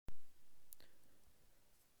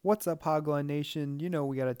What's up, Hogline Nation? You know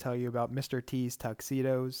we gotta tell you about Mr. T's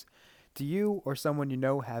Tuxedos. Do you or someone you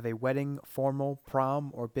know have a wedding, formal, prom,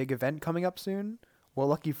 or big event coming up soon? Well,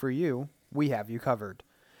 lucky for you, we have you covered.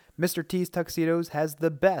 Mr. T's Tuxedos has the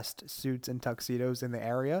best suits and tuxedos in the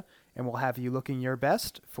area and will have you looking your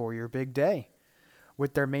best for your big day.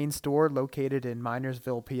 With their main store located in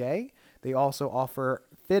Minersville, PA, they also offer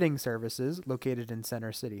fitting services located in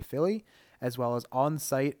Center City, Philly, as well as on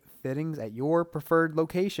site fittings at your preferred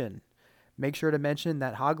location. Make sure to mention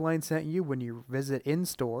that Hogline sent you when you visit in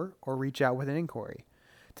store or reach out with an inquiry.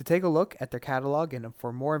 To take a look at their catalog and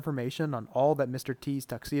for more information on all that Mr. T's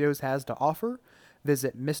Tuxedos has to offer,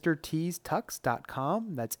 visit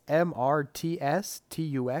mrtstux.com. That's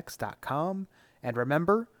MRTSTUX.com. And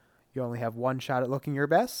remember, you only have one shot at looking your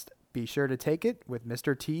best. Be sure to take it with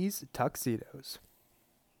Mr. T's Tuxedos.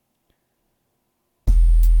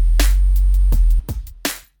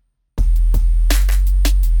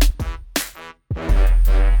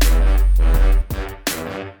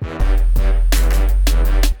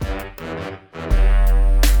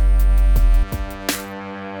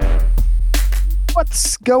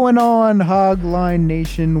 What's going on, Hogline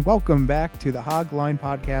Nation? Welcome back to the Hogline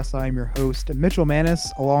Podcast. I'm your host, Mitchell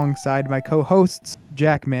Manis, alongside my co-hosts,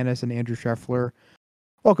 Jack Manis and Andrew Scheffler.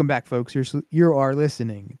 Welcome back, folks. You are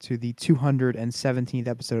listening to the 217th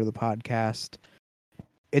episode of the podcast.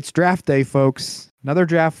 It's draft day, folks. Another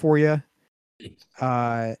draft for you.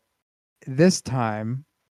 This time,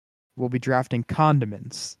 we'll be drafting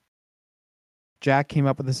condiments. Jack came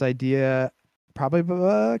up with this idea probably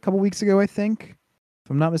a couple weeks ago, I think, if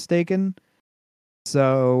I'm not mistaken.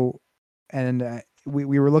 So, and we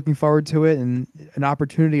were looking forward to it, and an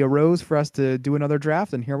opportunity arose for us to do another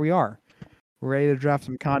draft, and here we are. We're ready to draft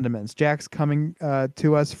some condiments. Jack's coming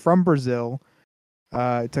to us from Brazil.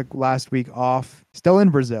 Took last week off, still in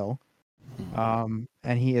Brazil. And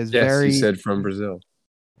he is you said from Brazil.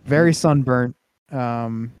 Very sunburnt.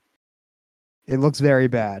 It looks very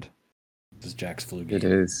bad. This is Jack's flu game. It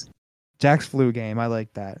is. Jack's flu game. I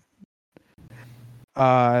like that.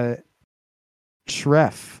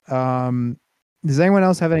 Shreff. Does anyone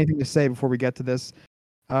else have anything to say before we get to this?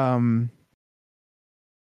 Like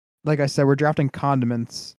I said, we're drafting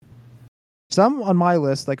condiments. Some on my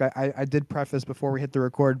list, like I did preface before we hit the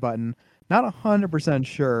record button, not 100%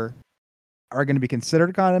 sure are going to be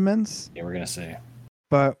considered condiments. Yeah, we're going to see.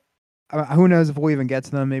 But who knows if we'll even get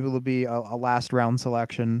to them. Maybe it'll be a last round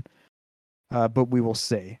selection. But we will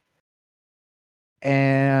see.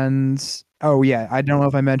 And, oh yeah, I don't know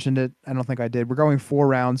if I mentioned it. I don't think I did. We're going 4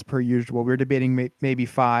 rounds per usual. We were debating maybe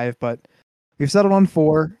 5, but we've settled on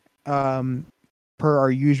 4 per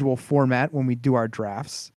our usual format when we do our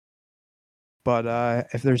drafts. But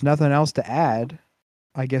if there's nothing else to add,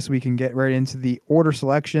 I guess we can get right into the order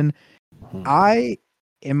selection.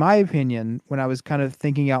 In my opinion, when I was kind of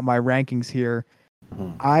thinking out my rankings here,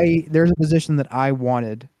 there's a position that I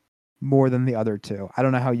wanted more than the other two. I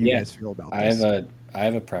don't know how you guys feel about this. I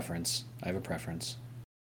have a preference.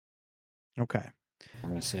 Okay. We're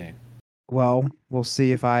going to see. Well, we'll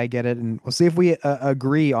see if I get it, and we'll see if we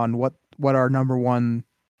agree on what our number one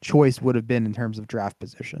choice would have been in terms of draft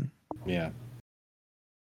position. Yeah.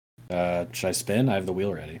 Should I spin? I have the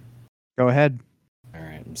wheel ready. Go ahead. All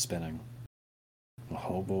right, I'm spinning.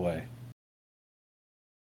 Oh boy.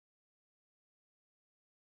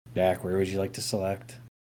 Jack, where would you like to select?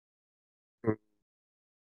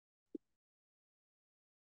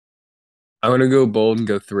 I'm going to go bold and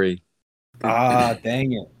go 3. Ah,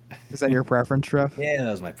 dang it. Is that your preference, Trev? Yeah, that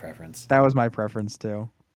was my preference. That was my preference, too.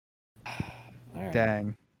 All right.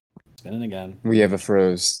 Dang. Spinning again. We have a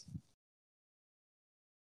froze.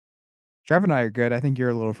 Trev and I are good. I think you're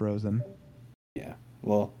a little frozen. Yeah.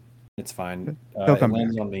 Well, it's fine. He'll come it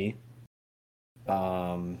lands back. on me.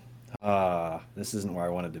 This isn't where I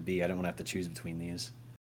wanted to be. I don't want to have to choose between these.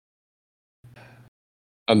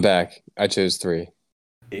 I'm back. I chose 3.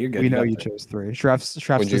 Yeah, you're good. We know you chose 3. Shreff's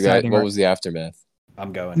What'd you guys, deciding. what was the aftermath?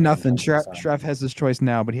 I'm going. Nothing. Shreff has his choice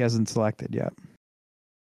now, but he hasn't selected yet.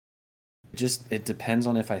 It depends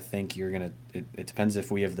on if I think you're gonna. It depends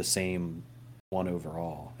if we have the same one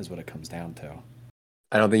overall. Is what it comes down to.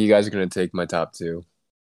 I don't think you guys are going to take my top 2.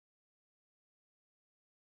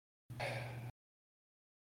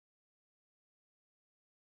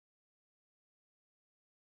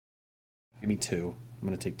 Give me 2. I'm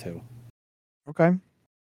gonna take 2. Okay.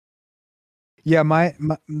 Yeah,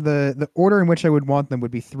 the order in which I would want them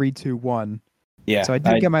would be 3, 2, 1. Yeah. So I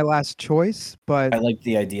did get my last choice, but I like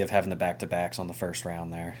the idea of having the back-to-backs on the first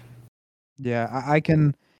round there. Yeah, I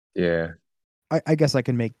can. Yeah. I guess I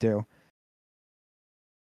can make do.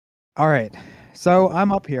 All right. So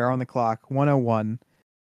I'm up here on the clock, 101.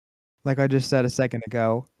 like I just said a second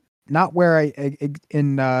ago, not where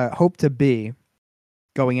I hope to be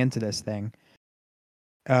going into this thing.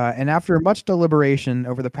 And after much deliberation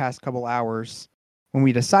over the past couple hours, when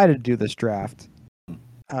we decided to do this draft,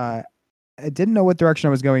 uh, I didn't know what direction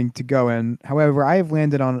I was going to go in. However, I have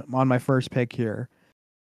landed on my first pick here,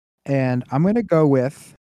 and I'm going to go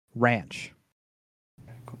with Ranch.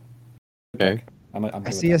 Okay. I'm I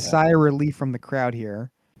good see with a that. sigh of relief from the crowd here.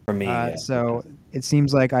 For me, yeah. So it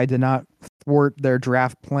seems like I did not thwart their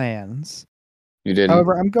draft plans. You didn't.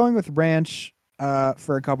 However, I'm going with Ranch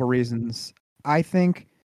for a couple reasons. I think,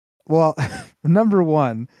 well, number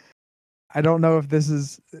one, I don't know if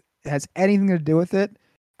this has anything to do with it.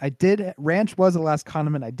 Ranch was the last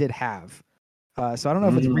condiment I did have. So I don't know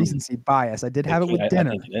if it's recency bias. I did have it with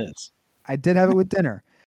dinner. I think it is. I did have it with dinner.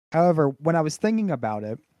 However, when I was thinking about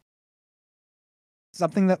it,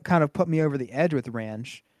 something that kind of put me over the edge with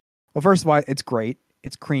ranch. Well, first of all, it's great.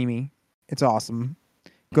 It's creamy. It's awesome.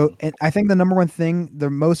 And I think the number one thing, the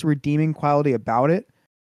most redeeming quality about it,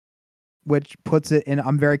 which puts it in,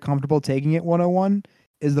 I'm very comfortable taking it 101,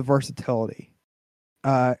 is the versatility.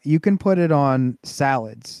 You can put it on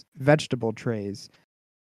salads, vegetable trays.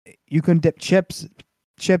 You can dip chips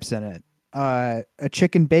in it. A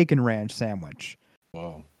chicken bacon ranch sandwich.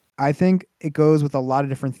 Whoa. I think it goes with a lot of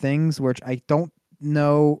different things, which I don't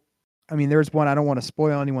know. I mean, there's one, I don't want to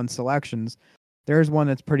spoil anyone's selections. There's one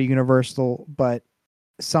that's pretty universal, but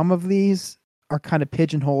some of these are kind of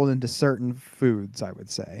pigeonholed into certain foods, I would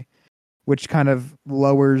say, which kind of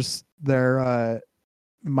lowers their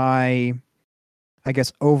my I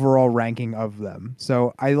guess overall ranking of them.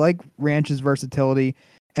 So I like Ranch's versatility,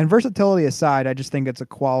 and versatility aside, I just think it's a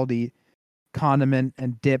quality condiment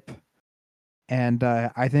and dip. And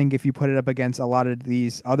I think if you put it up against a lot of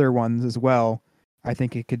these other ones as well, I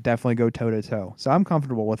think it could definitely go toe to toe. So I'm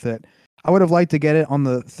comfortable with it. I would have liked to get it on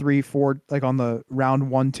the 3-4, like on the round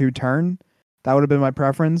 1-2 turn. That would have been my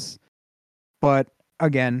preference. But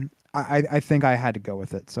again, I think I had to go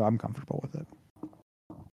with it, so I'm comfortable with it.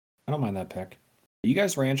 I don't mind that pick. You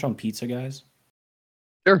guys ranch on pizza, guys?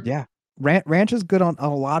 Sure. Yeah, ranch is good on a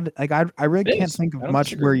lot. Like I really can't think of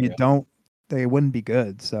much where you don't. They wouldn't be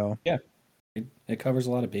good. So yeah, it covers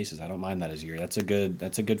a lot of bases. I don't mind that as your. That's a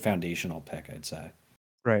good foundational pick, I'd say.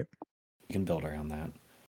 Right. You can build around that.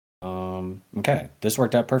 Okay, this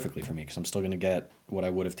worked out perfectly for me because I'm still gonna get what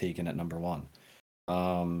I would have taken at number one.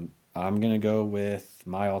 I'm gonna go with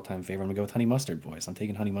my all-time favorite. I'm gonna go with honey mustard, boys. I'm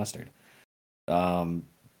taking honey mustard.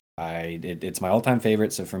 It's my all-time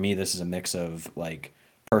favorite. So for me, this is a mix of like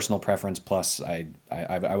personal preference plus I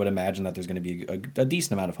would imagine that there's going to be a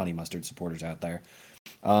decent amount of honey mustard supporters out there.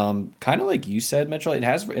 Kind of like you said, Mitchell, it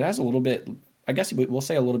has a little bit. I guess we'll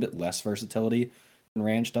say a little bit less versatility than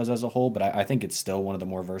ranch does as a whole, but I think it's still one of the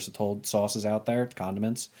more versatile sauces out there,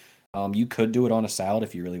 condiments. You could do it on a salad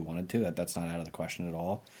if you really wanted to. That's not out of the question at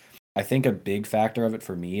all. I think a big factor of it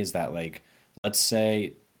for me is that, like, let's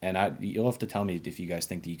say, and you'll have to tell me if you guys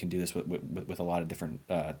think that you can do this with a lot of different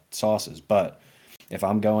sauces, but if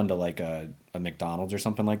I'm going to like a McDonald's or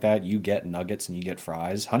something like that, you get nuggets and you get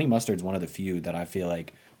fries. Honey mustard's one of the few that I feel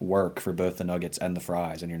like work for both the nuggets and the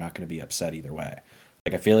fries, and you're not going to be upset either way.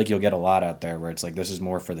 Like I feel like you'll get a lot out there where it's like this is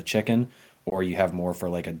more for the chicken, or you have more for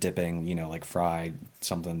like a dipping, like fried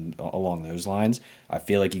something along those lines. I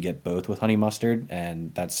feel like you get both with honey mustard,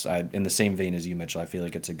 and that's in the same vein as you, Mitchell. I feel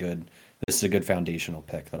like this is a good foundational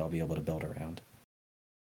pick that I'll be able to build around.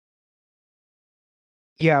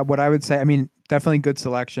 Yeah, what I would say, I mean, definitely good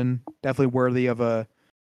selection, definitely worthy of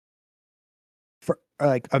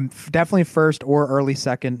definitely first or early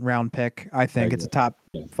second round pick. I think it's a top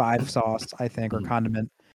 5 sauce, I think, or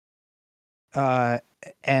condiment.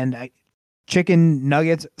 And chicken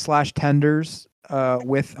nuggets / tenders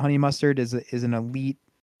with honey mustard is an elite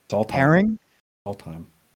pairing. All time.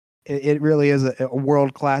 It really is a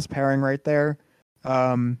world class pairing right there.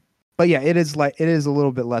 But yeah, it is a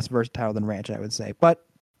little bit less versatile than ranch, I would say, but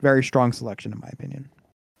very strong selection in my opinion.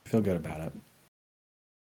 I feel good about it.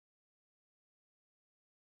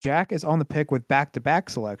 Jack is on the pick with back-to-back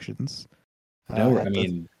selections. No, I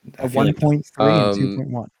mean, a 1.3 and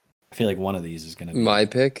 2.1. I feel like one of these is going to be my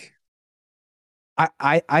pick.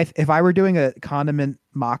 I if I were doing a condiment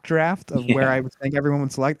mock draft of where I would think everyone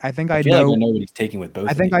would select, I think I feel know. Like I know what he's taking with both.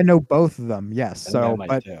 I think I know both of them. Yes. So,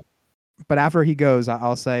 but after he goes,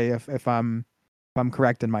 I'll say if I'm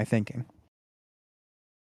correct in my thinking.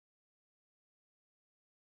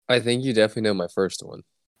 I think you definitely know my first one.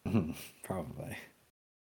 Probably.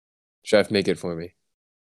 Chef, make it for me.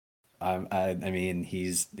 I mean,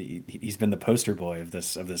 he's been the poster boy of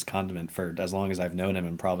this condiment for as long as I've known him,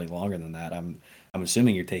 and probably longer than that. I'm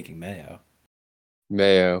assuming you're taking mayo.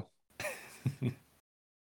 Mayo.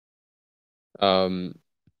 Um,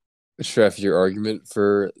 Chef, your argument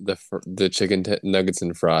for the chicken nuggets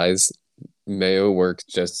and fries, mayo works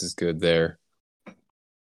just as good there.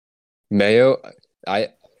 Mayo, I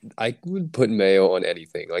I would put mayo on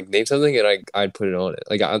anything. Like name something and I'd put it on it.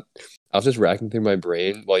 I was just racking through my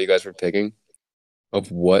brain while you guys were picking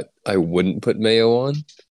of what I wouldn't put mayo on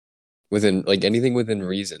within like anything within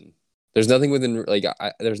reason. There's nothing within like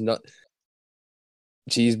there's not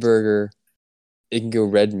cheeseburger. It can go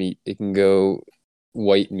red meat. It can go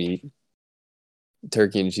white meat,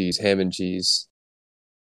 turkey and cheese, ham and cheese,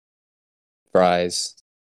 fries,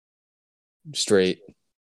 straight.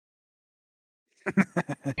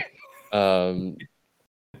 Um,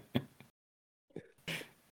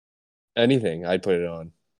 anything I'd put it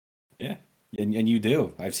on. Yeah, and you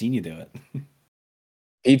do. I've seen you do it.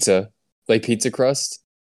 Pizza, like pizza crust.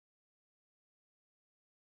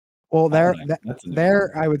 Well, I don't there, know. that, That's a new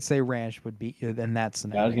there, one. I would say ranch would be in that Yeah, I was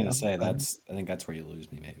scenario. gonna say I think that's where you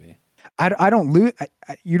lose me, maybe. I don't lose.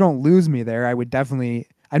 You don't lose me there. I would definitely.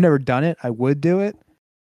 I've never done it. I would do it.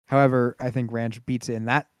 However, I think ranch beats it in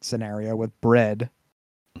that scenario with bread,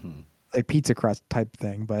 Mhm. like pizza crust type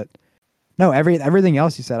thing. But no, everything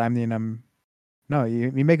else you said. I mean, no,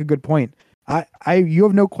 you make a good point. You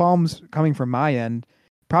have no qualms coming from my end.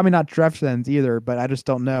 Probably not Treff's ends either. But I just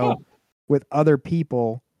don't know Oh, with other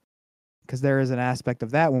people because there is an aspect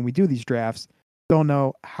of that when we do these drafts. Don't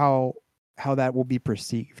know how that will be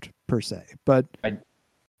perceived per se. But I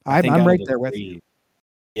I'm think I'm out of right the there with you. three,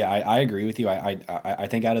 yeah, I agree with you. I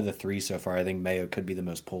think out of the three so far, I think mayo could be the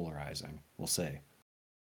most polarizing. We'll see.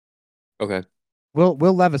 Okay, Will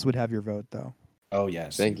Levis would have your vote though. Oh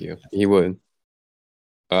yes, thank you. He would.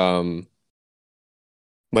 Um,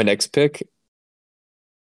 my next pick.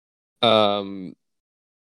 Um,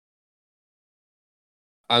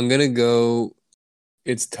 I'm gonna go.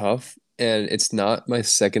 It's tough, and it's not my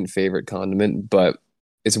second favorite condiment, but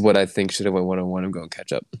it's what I think should have went 1-on-1. I'm going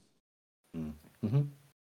ketchup. Mm-hmm.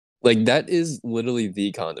 Like that is literally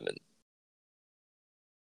the condiment.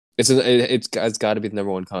 It's got to be the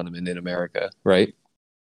number one condiment in America, right?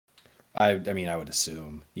 I mean, I would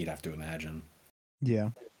assume you'd have to imagine. Yeah.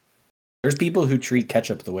 There's people who treat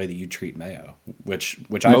ketchup the way that you treat mayo, which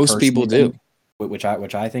I Most people personally do. think,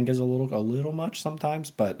 which I think is a little much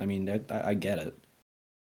sometimes. But I mean, I get it.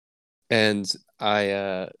 And I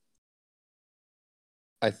uh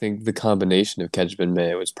I think the combination of ketchup and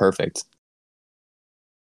mayo is perfect.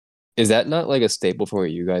 Is that not like a staple for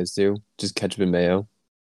what you guys do? Just ketchup and mayo?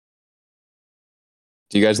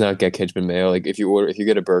 Do you guys not get ketchup and mayo? Like if you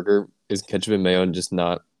get a burger, is ketchup and mayo just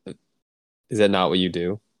not is that not what you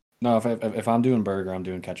do? No, if I'm doing burger, I'm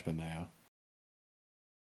doing ketchup and mayo.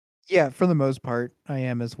 Yeah, for the most part, I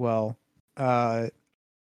am as well. Uh,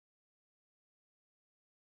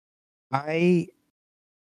 I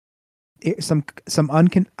some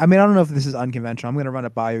uncon. I mean, I don't know if this is unconventional. I'm gonna run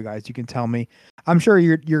it by you guys. You can tell me. I'm sure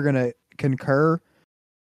you're gonna concur,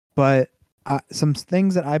 but some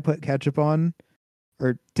things that I put ketchup on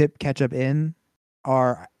or dip ketchup in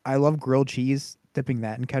are I love grilled cheese. Dipping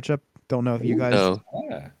that in ketchup. Don't know if you guys No,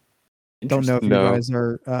 Yeah, don't know interesting. if you no. guys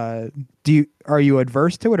are. Are you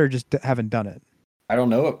adverse to it or just haven't done it? I don't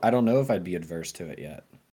know. I don't know if I'd be adverse to it yet.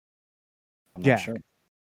 I'm not sure. Jack,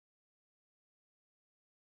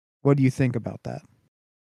 what do you think about that?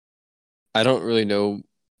 I don't really know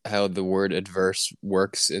how the word adverse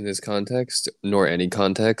works in this context, nor any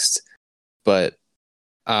context, but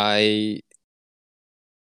I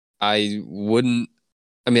I wouldn't.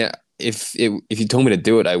 I mean, if you told me to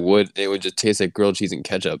do it, I would. It would just taste like grilled cheese and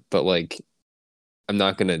ketchup. But like, I'm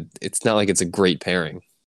not gonna. It's not like it's a great pairing.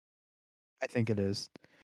 I think it is.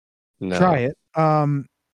 Try No. it.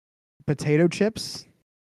 Potato chips.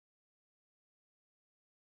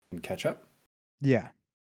 And ketchup. Yeah.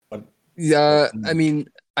 What? Yeah. I mean,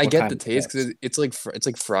 I What get kind the of taste chips? because it's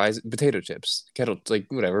like fries, potato chips, kettle, like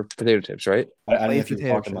whatever, potato chips, right? I don't know Plain if you were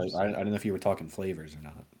potato talking like chips. I don't know if you were talking flavors or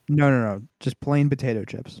not. No. Just plain potato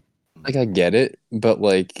chips. Like I get it, but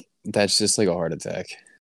like that's just like a heart attack.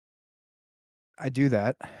 I do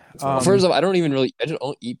that. That's what Well, I first Um, off, I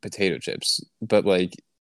don't eat potato chips, but like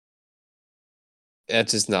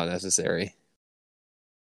that's just not necessary.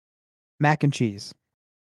 mac and cheese.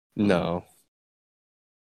 Mhm. No.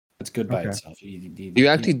 It's good by Okay. itself. Do you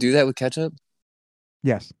actually do that with ketchup?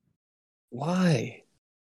 Yes, Why?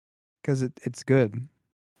 because it's good.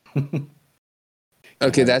 Can't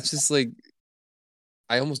Okay, argue. that's just like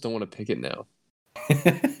I almost don't want to pick it now.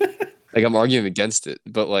 Like I'm arguing against it,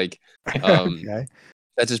 but like um Okay.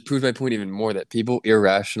 that just proves my point even more that people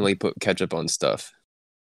irrationally put ketchup on stuff.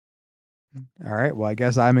 All right. Well, I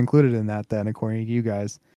guess I'm included in that then, according to you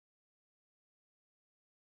guys.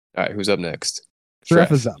 All right, who's up next?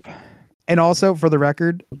 Shref is up. And also, for the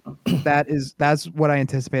record, that's what I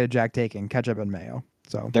anticipated Jack taking, ketchup and mayo.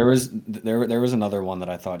 So there was another one that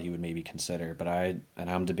I thought he would maybe consider, but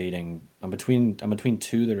I'm debating. I'm between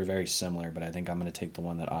two that are very similar, but I think I'm going to take the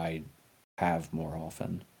one that I have more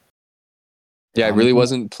often. Yeah, I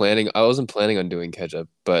wasn't planning on doing ketchup,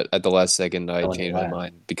 but at the last second I changed my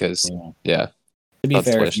mind because yeah. To be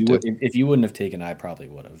fair, if you wouldn't have taken, I probably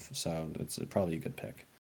would have. So it's probably a good pick.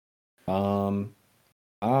 I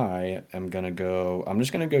am gonna go. I'm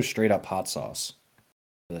just gonna go straight up hot sauce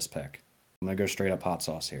for this pick. I'm gonna go straight up hot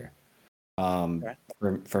sauce here.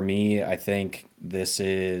 For me, I think this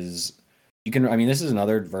is you can. I mean, this is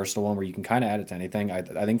another versatile one where you can kind of add it to anything. I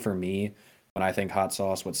think for me, when I think hot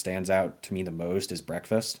sauce, what stands out to me the most is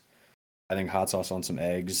breakfast. I think hot sauce on some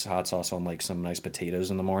eggs, hot sauce on like some nice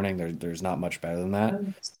potatoes in the morning. There's not much better than that.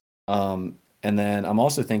 And then I'm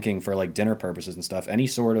also thinking for like dinner purposes and stuff, any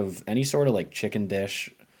sort of like chicken dish,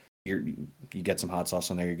 you get some hot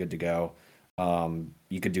sauce on there, you're good to go.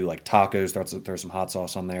 You could do like tacos, throw some hot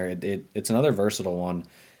sauce on there. It's another versatile one.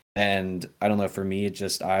 And I don't know, for me, it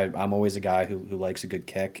just I'm always a guy who likes a good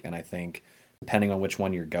kick, and I think depending on which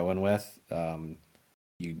one you're going with,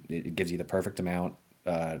 it gives you the perfect amount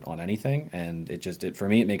on anything, and for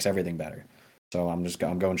me it makes everything better. So I'm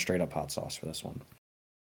going straight up hot sauce for this one.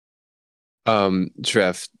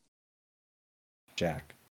 Trev,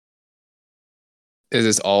 Jack, is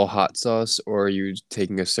this all hot sauce, or are you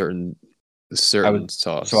taking a certain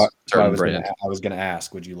sauce? I was gonna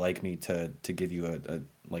ask, would you like me to give you a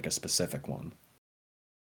specific one,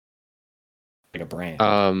 like a brand?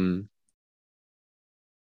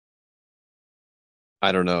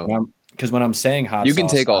 I don't know. Because when I'm saying hot sauce, you can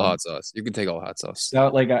take all hot sauce. You can take all hot sauce. No,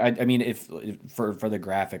 like I mean, if for the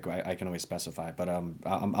graphic, I can always specify. But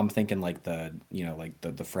I'm thinking like like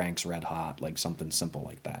the Frank's Red Hot, like something simple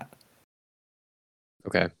like that.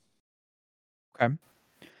 Okay.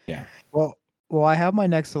 Yeah. Well, I have my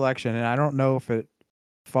next selection, and I don't know if it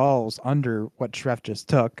falls under what Shref just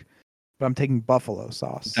took, but I'm taking buffalo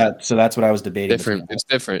sauce. So that's what I was debating. It's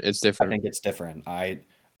different. I think it's different. I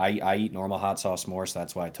eat normal hot sauce more, so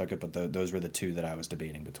that's why I took it. But those were the two that I was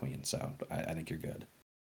debating between. So I think you're good.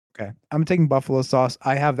 Okay, I'm taking buffalo sauce.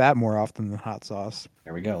 I have that more often than hot sauce.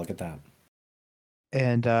 There we go. Look at that.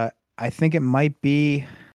 And I think it might be.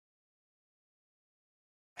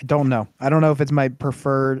 I don't know. I don't know if it's my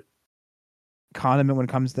preferred condiment when it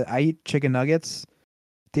comes to. I eat chicken nuggets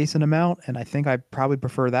decent amount, and I think I probably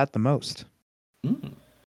prefer that the most. And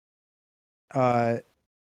I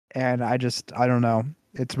don't know.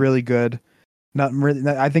 It's really good. Not really.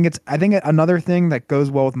 I think another thing that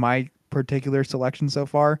goes well with my particular selection so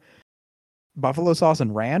far, buffalo sauce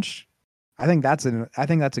and ranch. I think that's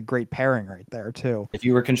a great pairing right there too. If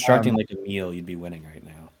you were constructing like a meal, you'd be winning right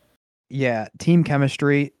now. Yeah, team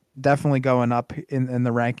chemistry definitely going up in the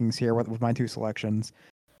rankings here with my two selections.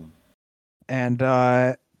 And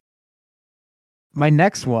my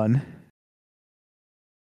next one,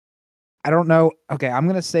 I don't know. Okay, I'm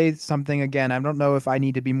going to say something again. I don't know if I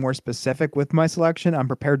need to be more specific with my selection. I'm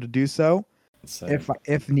prepared to do so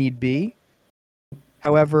if need be.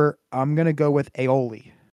 However, I'm going to go with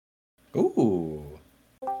aioli. Ooh.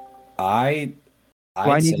 Do I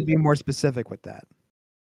need to be more specific with that?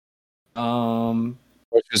 More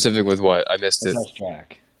specific with what? I missed it.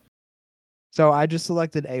 Track. So I just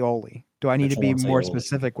selected aioli. Do I need to be more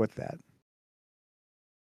specific with that?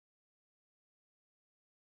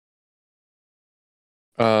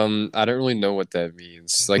 I don't really know what that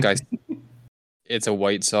means. Like it's a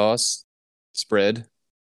white sauce spread.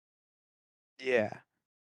 Yeah.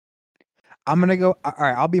 I'm gonna go. All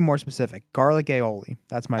right, I'll be more specific. Garlic aioli.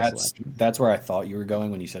 That's my selection. That's where I thought you were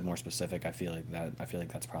going when you said more specific. I feel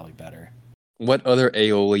like that's probably better. What other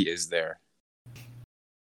aioli is there?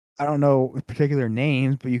 I don't know particular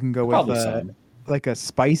names, but you can go with like a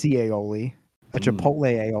spicy aioli, a chipotle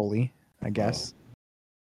aioli, I guess.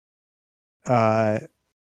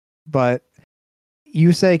 But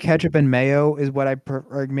you say ketchup and mayo is what I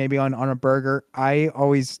prefer, maybe on a burger. I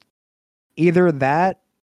always either that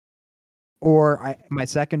or my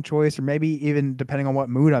second choice, or maybe even depending on what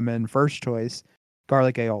mood I'm in, first choice,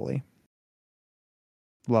 garlic aioli.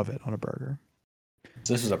 Love it on a burger.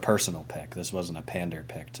 So this is a personal pick. This wasn't a pander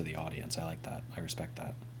pick to the audience. I like that. I respect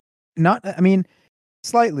that.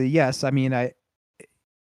 Slightly, yes.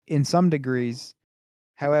 In some degrees.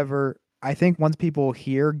 However, I think once people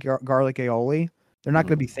hear garlic aioli, they're not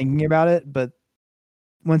going to be thinking about it, but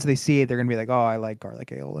once they see it, they're going to be like, "Oh, I like garlic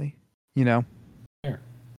aioli," you know. Fair.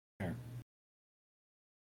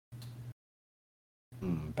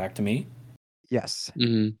 Back to me. Yes.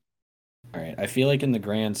 Mm-hmm. All right. I feel like in the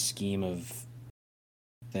grand scheme of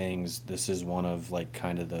things, this is one of like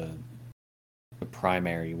kind of the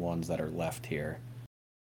primary ones that are left here.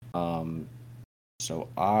 So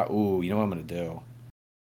you know what I'm gonna do?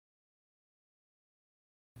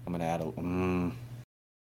 I'm gonna add a.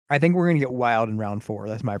 I think we're gonna get wild in round 4.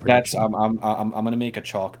 That's my That's prediction. I'm gonna make a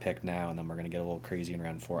chalk pick now, and then we're gonna get a little crazy in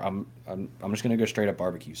round 4. I'm just gonna go straight up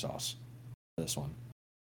barbecue sauce for this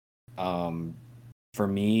one. For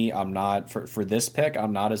me, I'm not for this pick.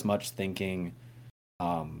 I'm not as much thinking,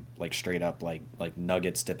 like straight up like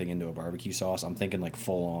nuggets dipping into a barbecue sauce. I'm thinking like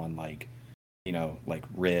full on like, like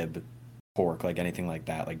rib, pork, like anything like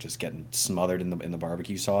that, like just getting smothered in the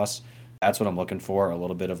barbecue sauce. That's what I'm looking for. A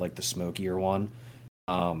little bit of like the smokier one.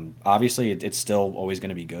 Obviously, it's still always going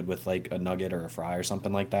to be good with like a nugget or a fry or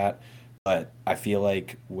something like that. But I feel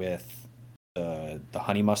like with the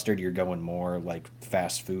honey mustard, you're going more like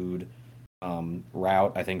fast food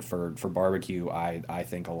route. I think for barbecue, I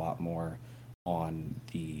think a lot more on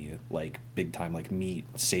the like big time like meat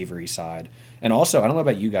savory side. And also, I don't know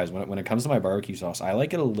about you guys, when it comes to my barbecue sauce, I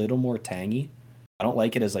like it a little more tangy. I don't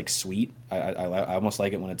like it as like sweet. I almost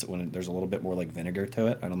like it when there's a little bit more like vinegar to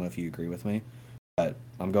it. I don't know if you agree with me, but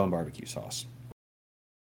I'm going barbecue sauce.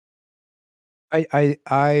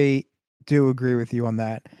 I do agree with you on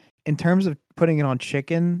that. In terms of putting it on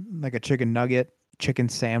chicken, like a chicken nugget, chicken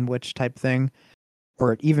sandwich type thing,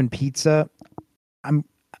 or even pizza, I'm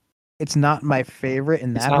it's not my favorite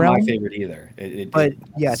in It's that not my realm. favorite either. But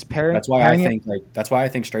yes, That's why I pairing it think that's why I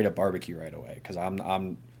think straight up barbecue right away because I'm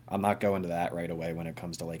not going to that right away when it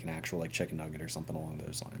comes to like an actual like chicken nugget or something along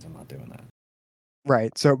those lines. I'm not doing that.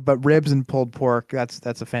 right. So, but ribs and pulled pork, that's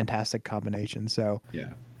a fantastic combination. So, Yeah.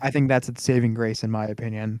 I think that's a saving grace in my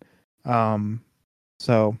opinion. Um,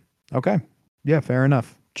 so okay, yeah, fair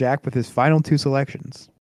enough. Jack with his final 2 selections.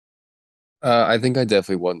 I think I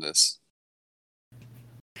definitely won this.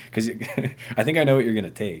 Because I think I know what you're gonna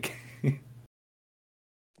take.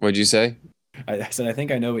 What'd you say? I said I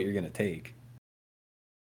think I know what you're gonna take.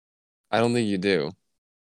 I don't think you do.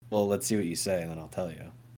 Well, let's see what you say, and then I'll tell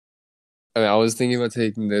you. I mean, I was thinking about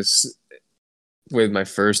taking this with my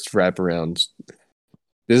first wraparound.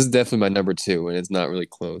 This is definitely my number 2, and it's not really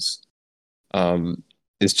close. Um,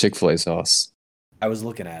 is Chick-fil-A sauce. I was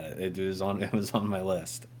looking at it. It was on my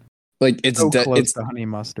list. Like it's So close it's to honey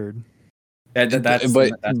mustard. That's but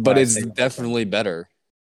why I it's say that's why. definitely better.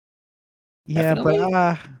 Yeah, but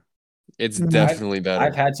Definitely. It's mm, I've definitely I've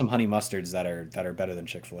better. had some honey mustards that are better than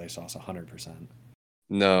Chick-fil-A sauce 100%.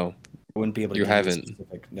 No, I wouldn't be able to you give you a haven't.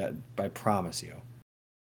 specific that I promise you.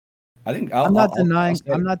 I think I'll I'm say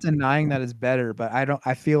not denying that it's better, but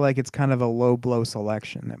I feel like it's kind of a low blow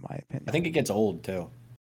selection in my I opinion. think it gets old too.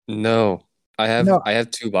 No, No, I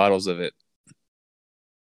have 2 bottles of it.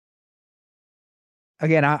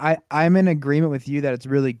 again, I'm in agreement with you that it's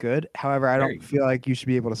really good. However, I There don't you feel like you should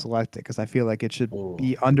be able to select it because I feel like it should go.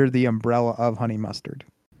 be under the umbrella of honey mustard.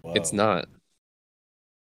 It's Whoa. not.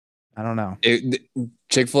 I don't know.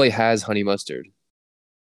 Chick-fil-A has honey mustard.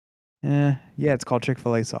 Yeah, it's called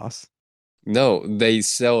Chick-fil-A sauce. No, they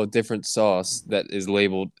sell a different sauce that is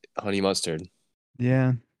labeled honey mustard.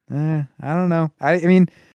 Yeah, I don't know. I mean,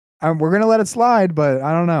 we're gonna let it slide, but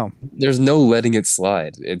I don't know. There's no letting it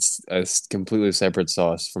slide. It's a completely separate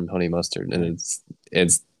sauce from honey mustard, and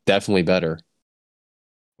it's definitely better.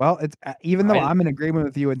 Well, it's even though I I'm in agreement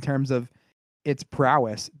with you in terms of its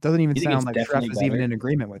prowess, it doesn't even You think it's sound like definitely Shref is even better? in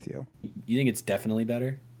agreement with you. You think it's definitely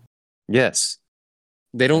better? Yes.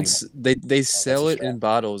 They I don't think they that's a sell it in stretch.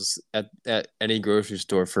 bottles at any grocery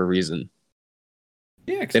store for a reason.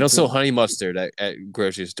 Yeah, They because don't it's a sell honey mustard at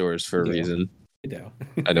grocery stores they for a do. reason. They do.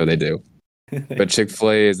 I know they do. But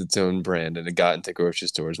Chick-fil-A is its own brand and it got into grocery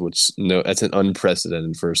stores, which no, that's an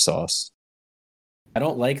unprecedented for a sauce. I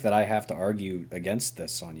don't like that I have to argue against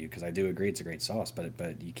this on you because I do agree it's a great sauce, but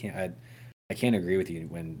you can't. I can't agree with you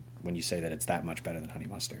when you say that it's that much better than honey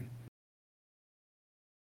mustard.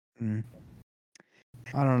 Mm,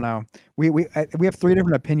 I don't know. We have 3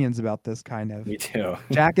 different opinions about this kind of. Me too.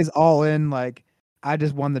 Jack is all in, like, I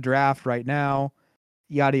just won the draft right now,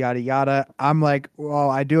 yada yada yada. I'm like, well,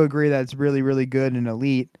 I do agree that it's really really good and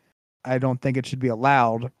elite. I don't think it should be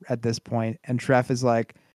allowed at this point. And Treff is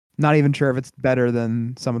like, not even sure if it's better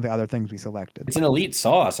than some of the other things we selected. It's an elite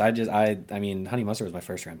sauce. I mean, honey mustard was my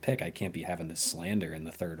first round pick. I can't be having this slander in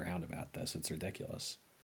the third round about this. It's ridiculous.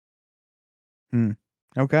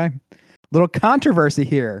 Okay, little controversy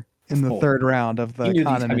here in the Oh, third round of you the knew these.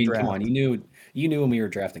 I Condiment mean, come on. draft. You knew when we were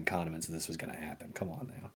drafting condiments that this was going to happen. Come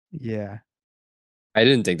on now. Yeah. I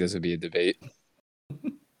didn't think this would be a debate.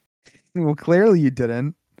 Well, clearly you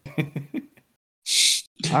didn't.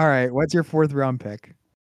 All right. What's your 4th round pick?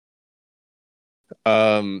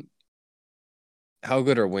 Um, how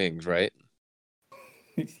good are wings, right?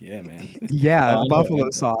 Yeah, man. Yeah, No, I know. buffalo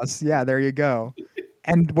sauce. Yeah, there you go.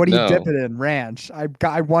 And what do you dip No. it in? Ranch.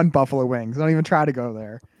 I won buffalo wings. Don't even try to go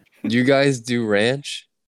there. You guys do ranch?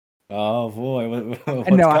 Oh boy, And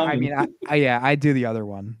what's no, I coming? mean, yeah, I do the other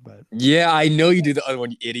one, but Yeah, I know you do the other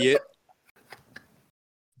one, you idiot.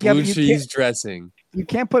 yeah, Blue but cheese dressing. you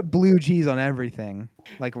can't put blue cheese on everything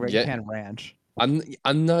like you Yeah, can ranch.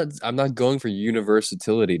 I'm not going for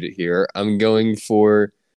universality to here. I'm going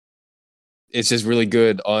for it's just really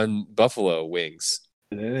good on buffalo wings.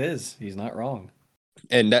 It is. He's not wrong.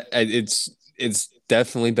 And it's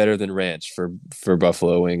definitely better than ranch for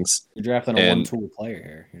buffalo wings. You're drafting a And one-tool player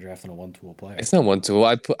here. You're drafting a one-tool player. it's not one tool.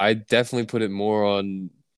 I definitely put it more on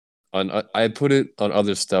I put it on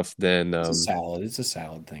other stuff than It's a salad. It's a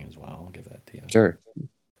salad thing as well. I'll give that to you. sure.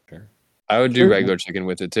 Sure. I would do Here, regular chicken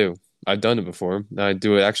with it too. I've done it before. I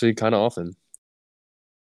do it actually kind of often.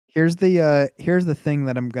 here's the thing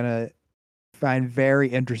that I'm gonna find very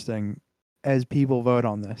interesting as people vote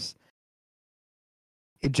on this.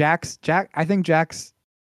 I think Jack's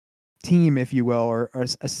team, if you will, or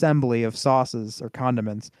assembly of sauces or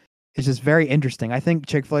condiments is just very interesting. I think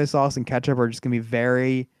Chick-fil-A sauce and ketchup are just gonna be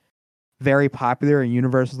very, very popular and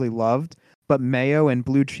universally loved. But mayo and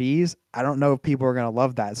blue cheese, I don't know if people are gonna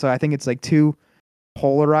love that. So I think it's like two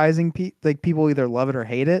polarizing. Like people either love it or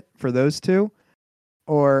hate it for those two,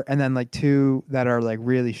 or and then like two that are like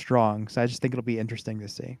really strong. So I just think it'll be interesting to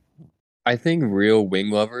see. I think real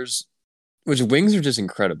wing lovers, which wings are just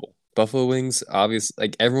incredible. Buffalo wings, obvious,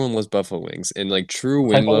 like everyone loves buffalo wings, and like true What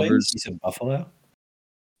wing type of wings? lovers, You said buffalo?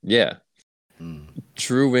 yeah, Mm.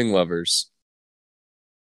 true wing lovers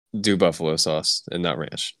do buffalo sauce and not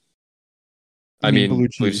ranch. You I mean mean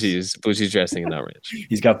blue cheese? blue cheese dressing and not ranch.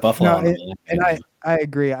 He's got buffalo No, on him. and I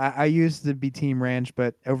agree. I used to be Team Ranch,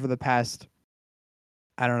 but over the past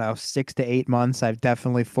I don't know 6 to 8 months, I've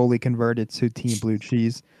definitely fully converted to Team Blue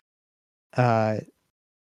Cheese. Uh,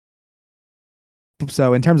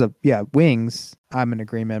 so in terms of wings, I'm in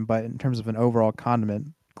agreement. But in terms of an overall condiment,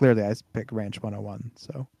 clearly I pick Ranch 101.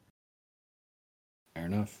 So Fair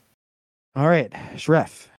enough. all right,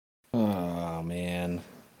 Shref. Oh man.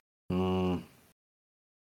 Mm.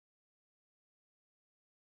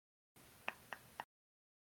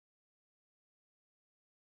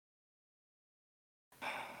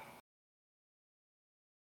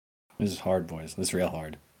 This is hard, boys. This is real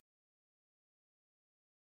hard.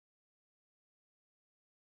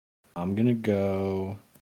 I'm gonna go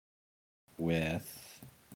with.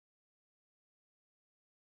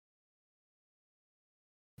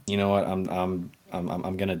 You know what? I'm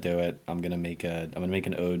gonna do it. I'm gonna make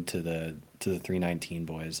an ode to the 319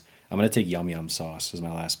 boys. I'm gonna take Yum Yum sauce as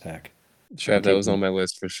my last pick. I'm Trev, that was on taking my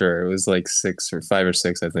list for sure. It was like 6 or 5 or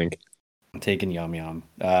 6, I think. I'm taking Yum Yum.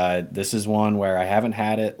 This is one where I haven't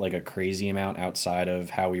had it like a crazy amount outside of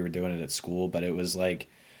how we were doing it at school, but it was like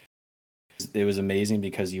it was amazing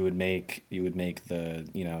because you would make the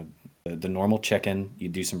normal chicken, you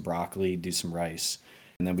do some broccoli, do some rice,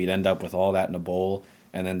 and then we'd end up with all that in a bowl.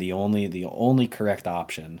 And then the only correct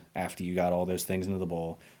option after you got all those things into the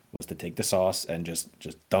bowl was to take the sauce and just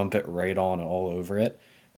dump it right on all over it.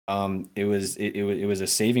 It was a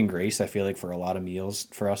saving grace, I feel like, for a lot of meals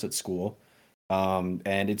for us at school. And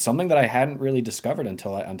it's something that I hadn't really discovered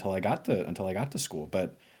until I got to school.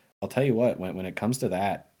 But I'll tell you what, when it comes to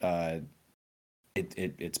that,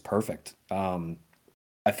 it's perfect.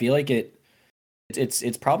 I feel like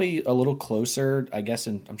it's probably a little closer, I guess,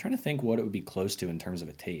 and I'm trying to think what it would be close to in terms of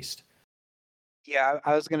a taste. Yeah,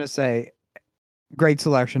 I was gonna say great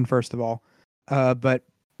selection first of all, but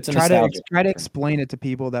It's a try nostalgia to factor. explain it to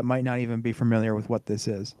people that might not even be familiar with what this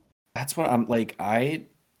is. That's what I'm like.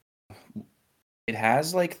 It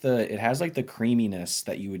has like the creaminess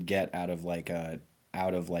that you would get out of like a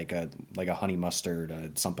honey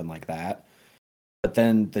mustard, something like that. But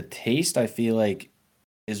then the taste, I feel like,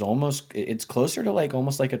 is it's closer to like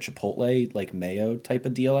almost like a Chipotle like mayo type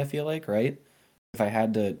of deal, I feel like, right? If I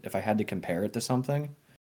had to compare it to something,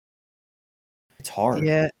 it's hard.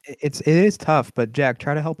 Yeah, it is tough, but Jack,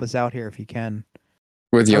 try to help us out here if you can.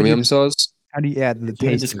 With How yum would you yum sauce, how do you add the If you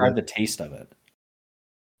had to taste of describe it? the taste of it,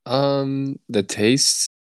 the taste,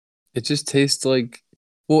 it just tastes like,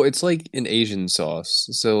 well, it's like an Asian sauce.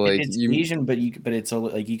 So like it's you, Asian, but it's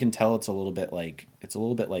like you can tell it's a little bit like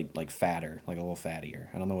fatter, like a little fattier.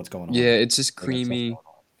 I don't know what's going on yeah, there. it's just Like got stuff creamy. going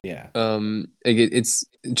on. Yeah, Like it's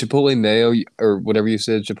Chipotle mayo or whatever you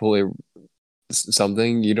said, Chipotle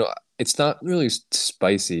something. It's not really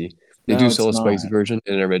spicy. They do no, sell it's a spicy not. version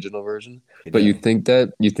and an original version, They but you do. think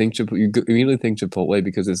that you think immediately think Chipotle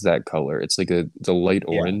because it's that color. It's like it's a light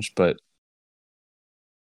Yeah. orange, but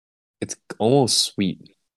It's almost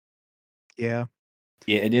sweet. Yeah.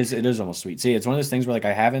 Yeah, it is. It is almost sweet. See, it's one of those things where like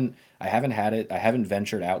I haven't had it. I haven't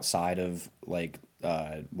ventured outside of like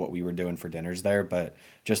what we were doing for dinners there, but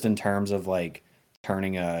just in terms of like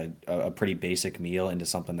turning a pretty basic meal into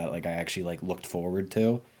something that like I actually like looked forward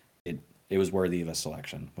to, it was worthy of a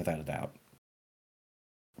selection without a doubt.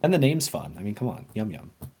 And the name's fun. I mean, come on, yum yum.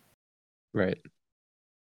 Right.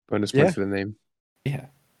 Bonus Yeah. points for the name. Yeah.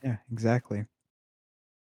 Yeah, exactly.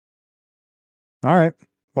 All right.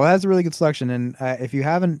 Well, that's a really good selection. And if you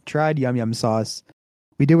haven't tried Yum Yum sauce,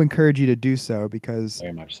 we do encourage you to do so because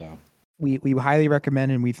Very much so. we highly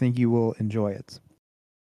recommend and we think you will enjoy it.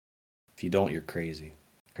 If you don't, you're crazy.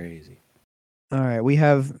 Crazy. All right. We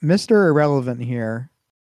have Mr. Irrelevant here.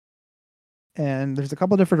 And there's a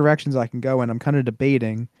couple different directions I can go in. I'm kind of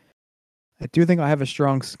debating. I do think I have a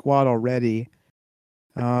strong squad already.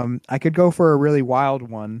 I could go for a really wild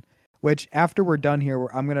one, which after we're done here,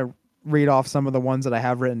 I'm going to read off some of the ones that I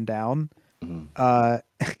have written down. Mhm.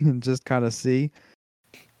 And just kind of see.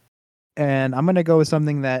 And I'm gonna go with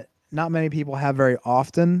something that not many people have very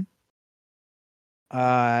often.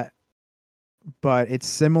 But it's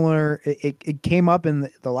similar. It came up in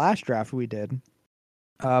the last draft we did.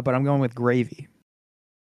 But I'm going with gravy.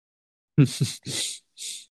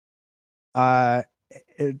 Uh,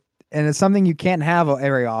 it, and it's something you can't have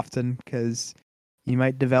very often because you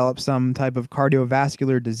might develop some type of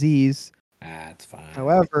cardiovascular disease. That's fine.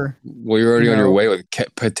 However, Well, you're already on your way with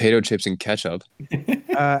potato chips and ketchup.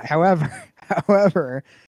 however,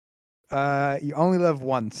 you only live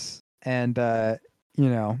once, and you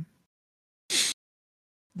know,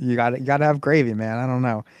 you gotta have gravy, man. I don't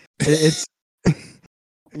know. It's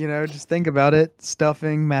just think about it: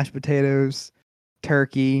 stuffing, mashed potatoes,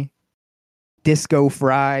 turkey, disco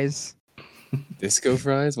fries, Disco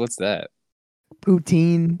fries? What's that?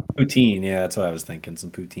 poutine. Poutine, yeah, that's what I was thinking. Some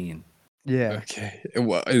poutine. Yeah, Okay.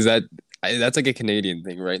 What is that? That's like a Canadian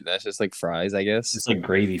thing, right? That's just like fries, I guess. It's like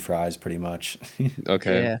gravy fries, pretty much.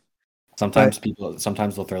 Okay. yeah, Sometimes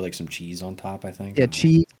they'll throw like some cheese on top, I think. I yeah. don't know.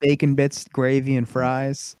 Cheese, bacon bits, gravy, and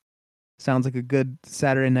fries. Sounds like a good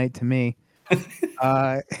Saturday night to me.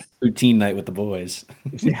 Poutine night with the boys.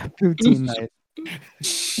 Yeah, poutine night.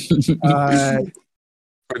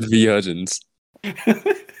 With V Hudgens.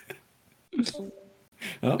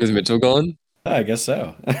 Oh, Is Mitchell gone? I guess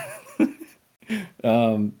so.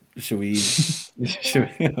 Should we?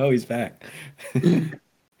 Oh, he's back.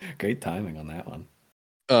 Great timing on that one.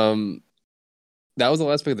 That was the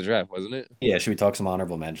last pick of the draft, wasn't it? Yeah, should we talk some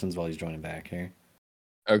honorable mentions while he's joining back here?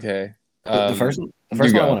 Okay. The first You one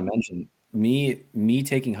I go. want to mention, me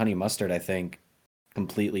taking honey mustard, I think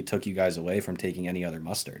completely took you guys away from taking any other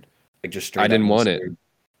mustard. Like just straight I up didn't want it. mustard,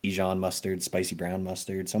 Dijon mustard, spicy brown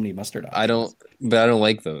mustard, so many mustard options. I don't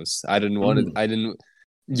like those. I didn't want it. Mm. I didn't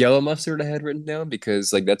yellow mustard I had written down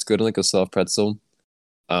because like that's good on like a soft pretzel.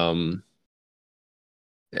 Um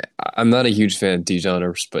I'm not a huge fan of Dijon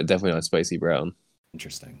but definitely not spicy brown.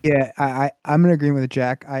 Interesting. Yeah, I'm in agreement with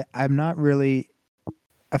Jack. I'm not really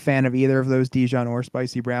a fan of either of those, Dijon or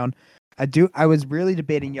spicy brown. I was really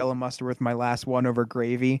debating yellow mustard with my last one over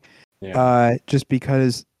gravy. Yeah. Just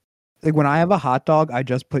because like when I have a hot dog, I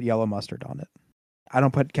just put yellow mustard on it. I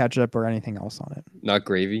don't put ketchup or anything else on it. Not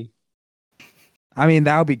gravy. I mean,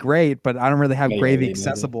 that would be great, but I don't really have Yeah, gravy maybe.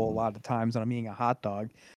 accessible a lot of times when I'm eating a hot dog.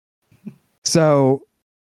 So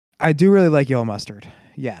I do really like yellow mustard.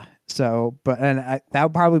 Yeah. So, that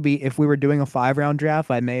would probably be if we were doing a 5-round draft,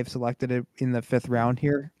 I may have selected it in the 5th round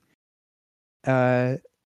here.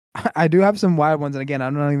 I do have some wild ones, and again,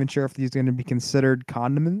 I'm not even sure if these are going to be considered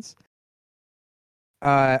condiments.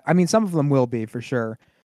 I mean, some of them will be for sure.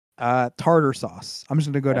 Tartar sauce. I'm just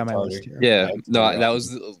going to go down my list here. Yeah. That's No, pretty that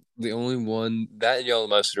awesome. was the only one that and yellow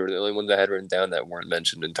mustard were the only ones I had written down that weren't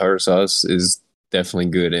mentioned. And tartar sauce is definitely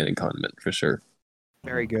good and a condiment for sure.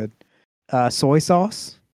 Very good. Soy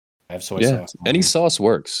sauce. I have soy Yeah. sauce. on Any there. sauce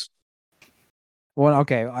works. Well,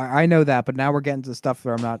 okay, I know that, but now we're getting to stuff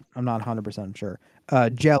where I'm not 100% sure.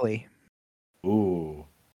 Jelly. Ooh.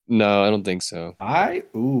 No, I don't think so.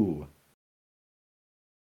 Ooh.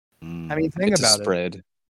 I mean, think It's a about it. spread.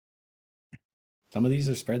 Some of these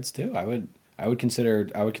are spreads too. I would consider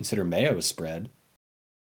mayo a spread.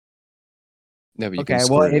 No, but you Okay, can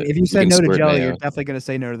well, squirt it. if you said can no to squirt jelly, mayo. you're definitely going to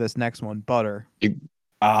say no to this next one, butter.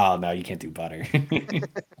 Oh no, you can't do butter.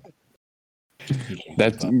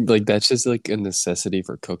 That's just like a necessity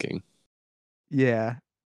for cooking. Yeah.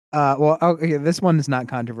 Well, okay, this one is not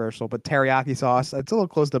controversial, but teriyaki sauce. It's a little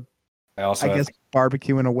close to, I also I have, guess,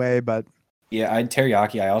 barbecue in a way, but yeah, I had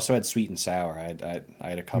teriyaki. I also had sweet and sour. I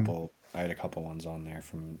had a couple. I had a couple ones on there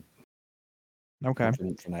from okay.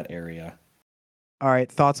 from that area. All right,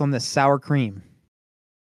 thoughts on this sour cream?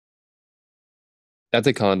 That's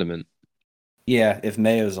a condiment. Yeah, if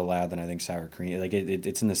mayo's allowed, then I think sour cream. Like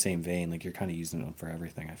it's in the same vein. Like you're kind of using it for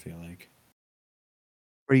everything. I feel like.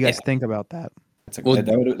 What do you guys Yeah, think about that? Well,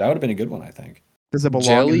 that would have been a good one, I think. Does it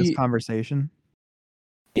belong in this jelly conversation?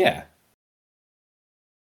 Yeah,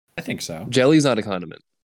 I think so. jelly's not a condiment.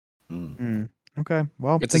 Okay,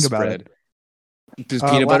 well, It's a think about it. spread. Does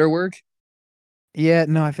peanut butter work? Yeah,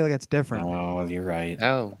 no, I feel like that's different. Oh, you're right.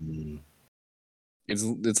 How? Mm.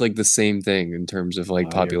 It's like the same thing in terms of like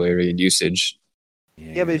Oh, popularity and usage.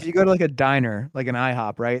 Yeah, but if you go to like a diner, like an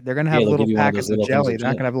IHOP, right? They're gonna have Yeah, they'll little give you one of those packets of little things jelly. of They're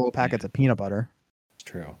not gonna have jelly. little packets of peanut butter. It's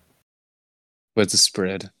true. But it's a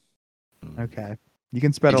spread. Okay, you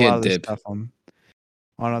can spread You a lot can't of this dip. stuff on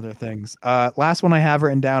other things. Last one I have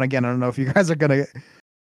written down again. I don't know if you guys are gonna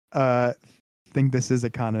think this is a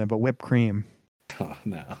condiment, but whipped cream. Oh,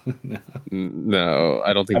 no, no. No,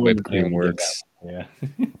 I don't think whipped cream works. Yeah.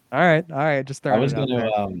 All right, just I throwing was it out gonna there.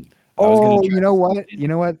 I was Oh, gonna try you know to what? find- You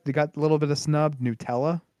know what? They got a little bit of snub.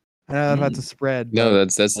 Nutella. I know that's a spread. No,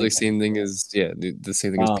 but that's the same thing as the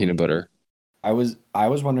same thing as peanut butter. I was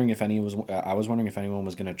wondering if anyone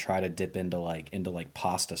was gonna try to dip into like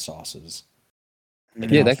pasta sauces.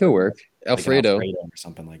 Like Yeah, an that could work. like an Alfredo. or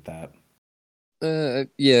something like that.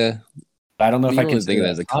 Yeah. I don't know if You I don't can really think of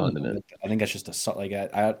that as a condiment. I think that's just I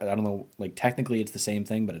don't know. Like technically, it's the same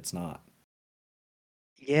thing, but it's not.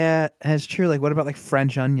 yeah, that's true. Like, what about like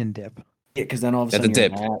French onion dip? Yeah, because then all of a That's a sudden you're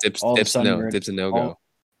dip. in that. Dips All of a dips sudden no. you're in- Dips a no go.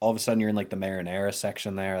 all of a sudden you're in like the marinara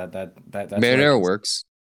section there. That's Marinara like, works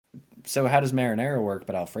so how does marinara work,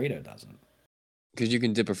 but Alfredo doesn't? because you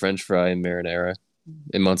can dip a French fry in marinara,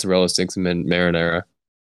 in mozzarella sticks and marinara.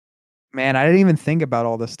 Man, I didn't even think about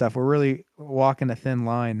all this stuff. We're really walking a thin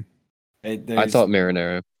line. I thought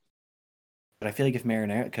marinara. But I feel like if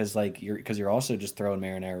marinara, because you're also just throwing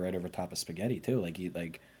marinara right over top of spaghetti too.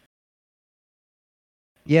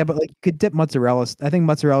 Yeah, but like you could dip mozzarella. I think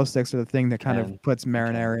mozzarella sticks are the thing that kind Can. of puts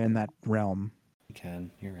marinara in that realm. You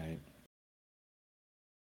can. You're right.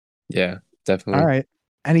 Yeah, definitely. All right.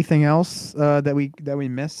 Anything else that we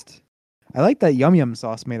missed? I like that yum yum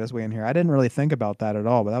sauce made its way in here. I didn't really think about that at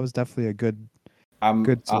all, but that was definitely a good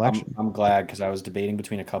selection. I'm glad because I was debating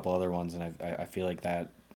between a couple other ones, and I feel like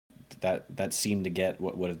that seemed to get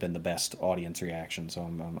what would have been the best audience reaction. So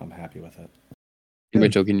I'm happy with it.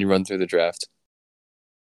 Mitchell, can you run through the draft?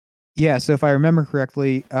 Yeah, so if I remember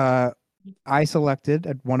correctly, I selected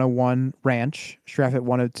at 101 ranch, Straff at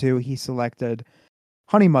 102. He selected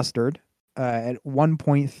honey mustard. At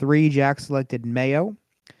 1.3, Jack selected mayo.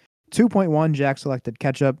 2.1, Jack selected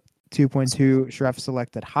ketchup. 2.2, Shreff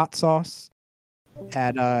selected hot sauce.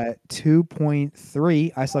 At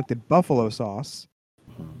 2.3, I selected buffalo sauce.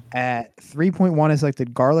 At 3.1, I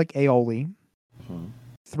selected garlic aioli.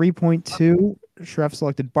 3.2, Shreff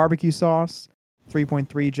selected barbecue sauce.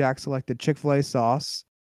 3.3, Jack selected Chick-fil-A sauce,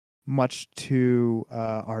 much to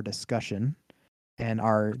our discussion and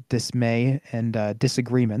our dismay and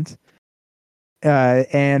disagreement.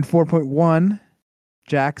 And 4.1,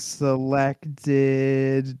 Jack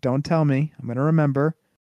selected, don't tell me, I'm going to remember.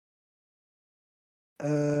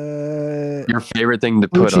 Your favorite thing to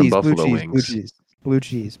Blue put on cheese, buffalo wings. blue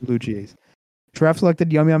cheese. Trev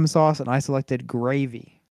selected yum yum sauce, and I selected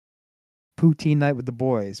gravy. Poutine night with the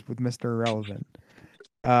boys with Mr. Irrelevant.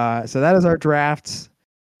 So that is our drafts.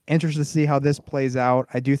 Interested to see how this plays out.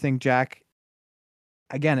 I do think Jack.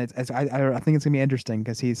 Again, I think it's gonna be interesting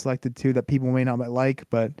because he selected two that people may not like,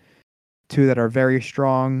 but two that are very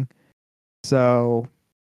strong. So,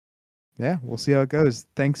 yeah, we'll see how it goes.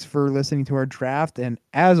 Thanks for listening to our draft, and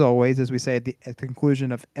as always, as we say at the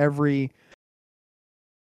conclusion of every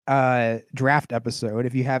draft episode,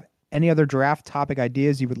 if you have any other draft topic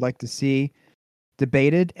ideas you would like to see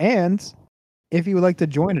debated, and if you would like to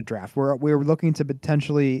join a draft, we're looking to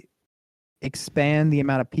potentially expand the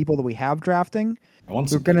amount of people that we have drafting. We're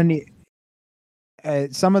gonna need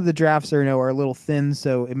some of the drafts are a little thin,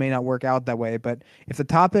 so it may not work out that way. But if the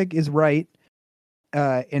topic is right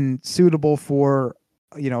and suitable for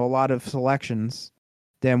a lot of selections,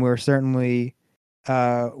 then we're certainly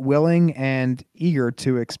willing and eager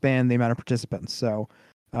to expand the amount of participants. So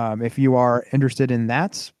if you are interested in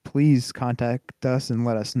that, please contact us and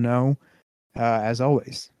let us know. As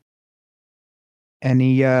always,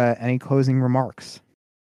 any closing remarks?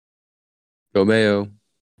 Go Mayo.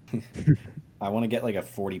 I want to get like a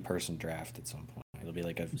 40-person draft at some point. It'll be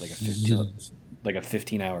like a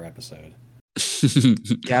 15-hour episode.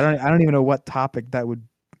 Yeah, I don't even know what topic that would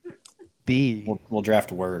be. We'll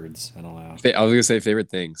draft words. I don't know. I was gonna say favorite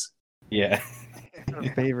things. Yeah.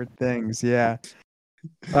 Favorite things. Yeah.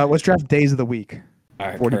 Let's draft days of the week. All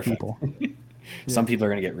right, 40 perfect. people. Some people are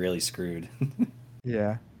gonna get really screwed.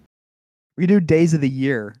 Yeah. We do days of the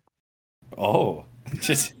year. Oh,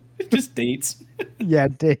 just dates. Yeah,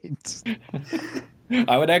 dates.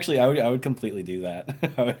 I would completely do that.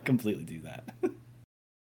 I would completely do that.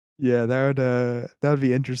 Yeah, that would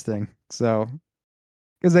be interesting. So,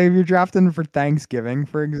 because if you're drafting for Thanksgiving,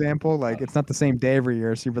 for example, like it's not the same day every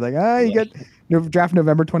year, so you'd be like, you get draft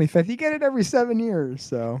November 25th, you get it every 7 years.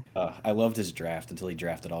 So, I loved his draft until he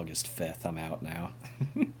drafted August 5th. I'm out now.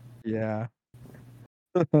 yeah.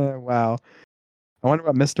 Wow. I wonder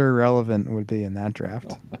what Mr. Irrelevant would be in that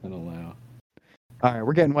draft. I don't know. All right,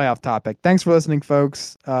 we're getting way off topic. Thanks for listening,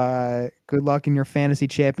 folks. Good luck in your fantasy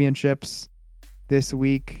championships this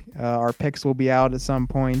week. Our picks will be out at some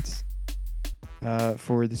point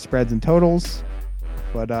for the spreads and totals.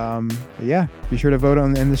 But yeah, be sure to vote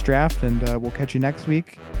in this draft, and we'll catch you next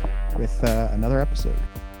week with another episode.